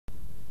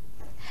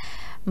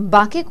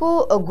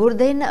बाँकेको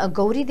गुर्देन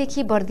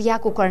गौरीदेखि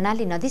बर्दियाको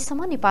कर्णाली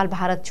नदीसम्म नेपाल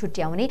भारत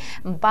छुट्याउने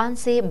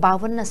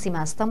 552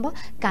 सीमा स्तम्भ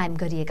कायम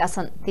गरिएका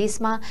छन्।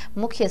 देशमा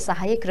मुख्य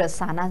सहायक र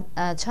साना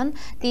छन्।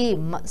 ती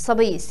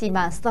सबै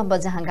सीमा स्तम्भ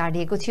जहाँ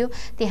गाडिएको थियो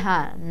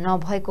त्यहाँ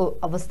नभएको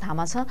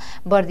अवस्थामा छ।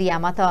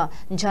 बर्दियामा त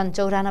झन्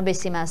 94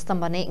 सीमा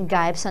स्तम्भ नै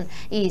गायब छन्।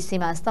 यी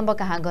सीमा स्तम्भ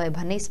कहाँ गए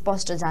भन्ने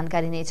स्पष्ट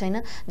जानकारी नै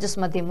छैन,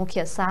 जसमध्ये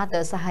मुख्य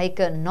 7,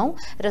 सहायक 9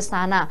 र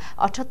साना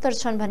 78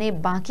 छन् भने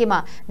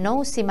बाँकेमा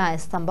 9 सीमा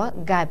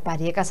स्तम्भ गायब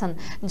पारिएका छन्,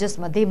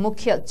 जसमध्ये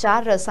मुख्य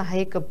 4 र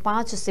सहायक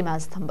 5 सीमा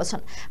स्तम्भ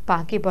छन्।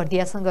 बाँके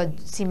बर्दियासँग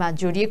सीमा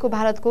जोडिएको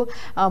भारतको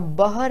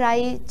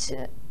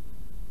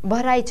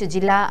बहराइच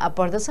जिल्ला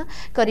पर्दछ।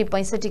 करिब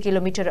 65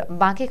 किलोमिटर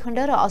बाँके खण्ड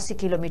र 80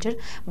 किलोमिटर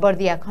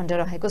बर्दिया खण्ड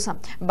रहेको छ।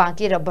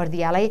 बाँके र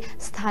बर्दियालाई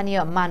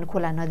स्थानीय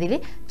मानखोला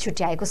नदीले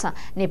छुट्याएको छ।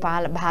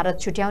 नेपाल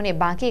भारत छुट्याउने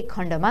बाँके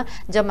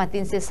खण्डमा जम्मा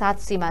 307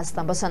 सीमा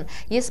स्तम्भ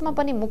छन्। यसमा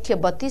पनि मुख्य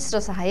 32 र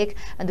सहायक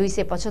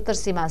 275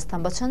 सीमा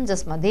स्तम्भ छन्,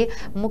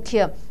 जसमध्ये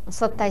मुख्य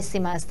 27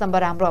 सीमा स्तम्भ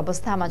राम्रो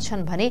अवस्थामा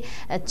छन् भने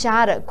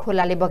 4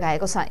 खोलाले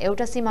बगाएको छ।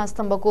 एउटा सीमा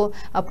स्तम्भको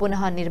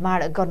पुनः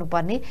निर्माण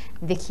गर्नुपर्ने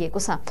देखिएको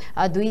छ।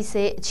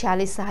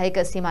 246 सहायक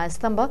सीमा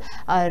स्तम्भ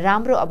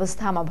राम्रो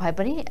अवस्थामा भए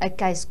पनि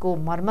 21 को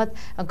मर्मत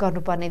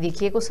गर्नुपर्ने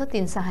देखिएको छ।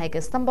 3 सहायक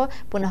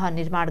स्तम्भ पुनः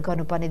निर्माण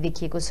गर्नुपर्ने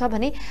देखिएको छ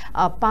भने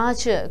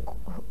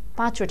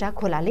 5वटा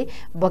खोलाले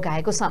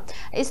बगाएको छ।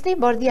 यस्तै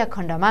बर्दिया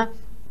खण्डमा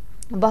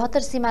 72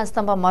 सीमा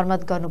स्तम्भ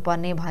मर्मत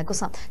गर्नुपर्ने भएको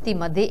छ।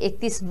 तीमध्ये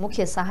 31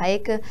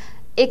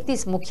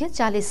 मुख्य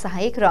 40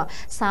 सहायक र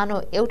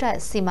सानो एउटा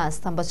सीमा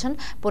स्तम्भ छन्।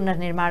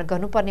 पुनर्निर्माण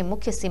गर्नुपर्ने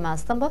मुख्य सीमा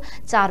स्तम्भ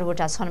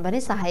 4वटा छन् भने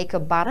सहायक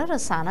 12 र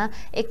साना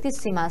 31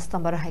 सीमा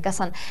स्तम्भ रहेका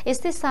छन्।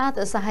 यस्तै 7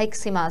 सहायक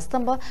सीमा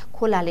स्तम्भ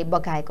खोलाले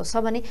बगाएको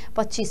छ भने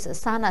 25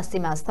 साना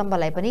सीमा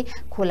स्तम्भलाई पनि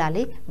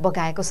खोलाले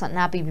बगाएको छ।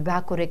 नापी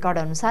विभागको रेकर्ड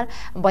अनुसार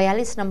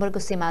 42 नम्बरको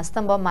सीमा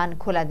स्तम्भ मान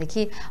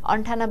खोलादेखि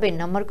 98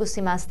 नम्बरको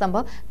सीमा स्तम्भ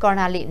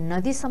कर्णाली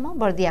नदीसम्म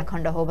बर्दिया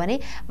खण्ड हो भने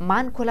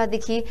मान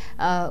खोलादेखि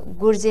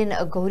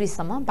गुर्जेन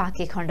गौरीसम्म बाँके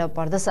खण्ड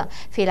पर्दछ।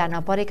 फेला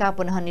नपरेका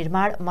पुनः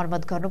निर्माण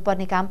मर्मत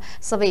गर्नुपर्ने काम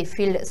सबै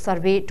फिल्ड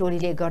सर्वे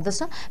टोलीले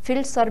गर्दछ।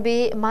 फिल्ड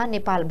सर्वेमा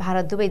नेपाल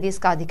भारत दुवै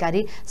देशका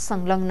अधिकारी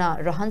संलग्न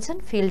रहन्छन्।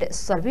 फिल्ड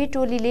सर्वे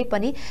टोलीले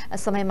पनि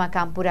समयमा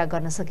काम पूरा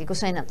गर्न सकेको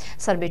छैन।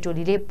 सर्वे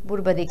टोलीले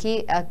पूर्वदेखि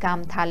काम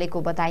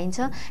थालेको बताइन्छ।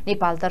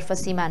 नेपालतर्फ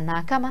सीमा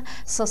नाकामा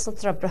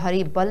सशस्त्र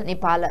प्रहरी बल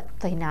नेपाल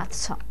तैनात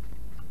छ।